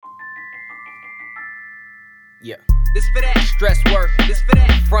Yeah. This for that. Stress work. This for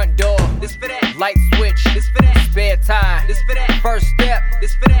that. Front door. This for that. Light switch. This for that. Spare tire. This for that. First step.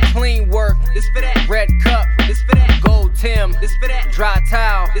 This for that. Clean work. This for that. Red cup. This for that. Gold Tim. This for that. Dry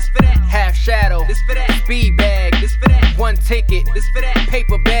towel. This for that. Half shadow. This for that. Speed bag. This for that. One ticket. This for that.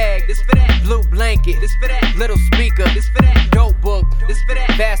 Paper bag. This for that. Blue blanket. This for that. Little speaker. This for that. Dope book. This for that.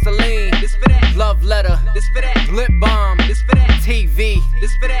 Vaseline. This for that. Love letter. This for that. Lip balm. This for that. TV.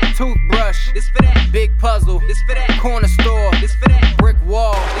 This for that. Toothbrush. This for that. Big puzzle. This for that. Corner store. This for that. Brick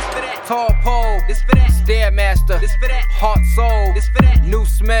wall. This for that. Tall pole. This for that. Stairmaster. This for that. Heart soul. This for that. New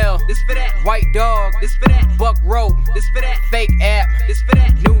smell. This for that. White dog. This for that. Buck rope. This for that. Fake app. This for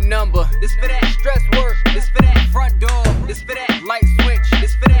that. New number. This for that. Stress work. This for that. Front door. This for that. Light switch.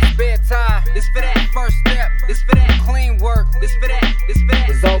 This for that. Spare tire. This for that. First step. This for that. Clean work. This for that. This for that.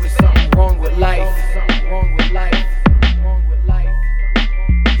 There's always something wrong with life.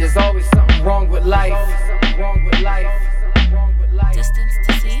 There's always something wrong with life. Distance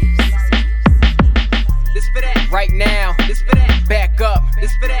deceives. This for that. Right now, This for that. back up.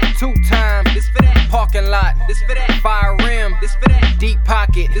 This for that. 2 times. This for that. Parking lot. This for that. Fire rim. This for that. Deep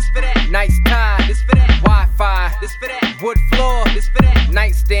pocket. This for that. Nice tie. This for that. Wi-Fi. This for that. Wood floor. This for that.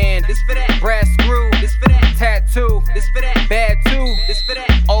 Nightstand. This for that. Brass screw. This for that. Tattoo. This for that. Bad too. This for that.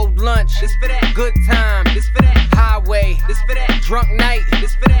 Old lunch. This for that. Good time. This for that. Highway. This for that. Drunk night.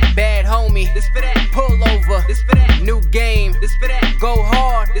 This for that. Bad homie. This for that. Pull over. This for that. New game. This for that. Go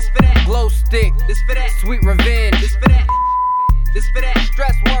hard. This for that. Glow stick. This for that. Sweet revenge. This for that. This for that.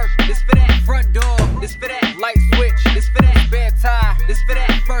 Stress work. This for that. Front door. This for that. Light switch. This for that. Spare tire. This for that.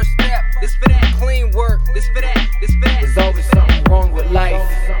 First step. This for that. Clean work. This for that. This for that. There's always something wrong with life.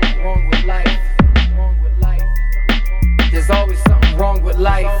 There's always something wrong with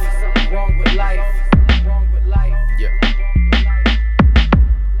life. Yeah.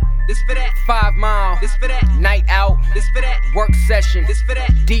 This for that. 5 mile. This for that. Night out. This for that. Work session. This for that.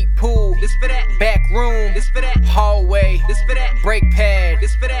 Deep pool. This for that. Back room. This for that. Hallway. This for that. Brake pad.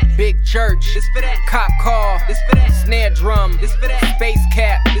 This for that. Big church. This for that. Cop car. This for that. Snare drum. This for that. Space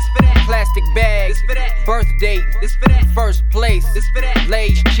cap. This for that. Plastic bag. This for that. Birth date. This for that. First place. This for that.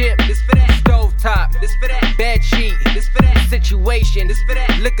 Lay's chip. This for that. Stove top. This for that. Bed sheet. This for that. Situation. This for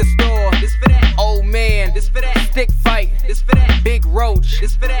that. Liquor store. This for that. Old man. This for that. Stick fight. This for that. Big roach.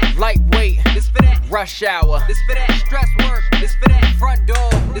 This for that. Lightweight. This for that. Rush hour. This for that. Stress work. This for that. Front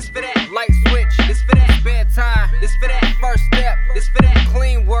door. This for that. Light switch. This for that. Spare tire. This for that. First step. This for that.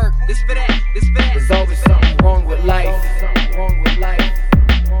 Clean work. This for that.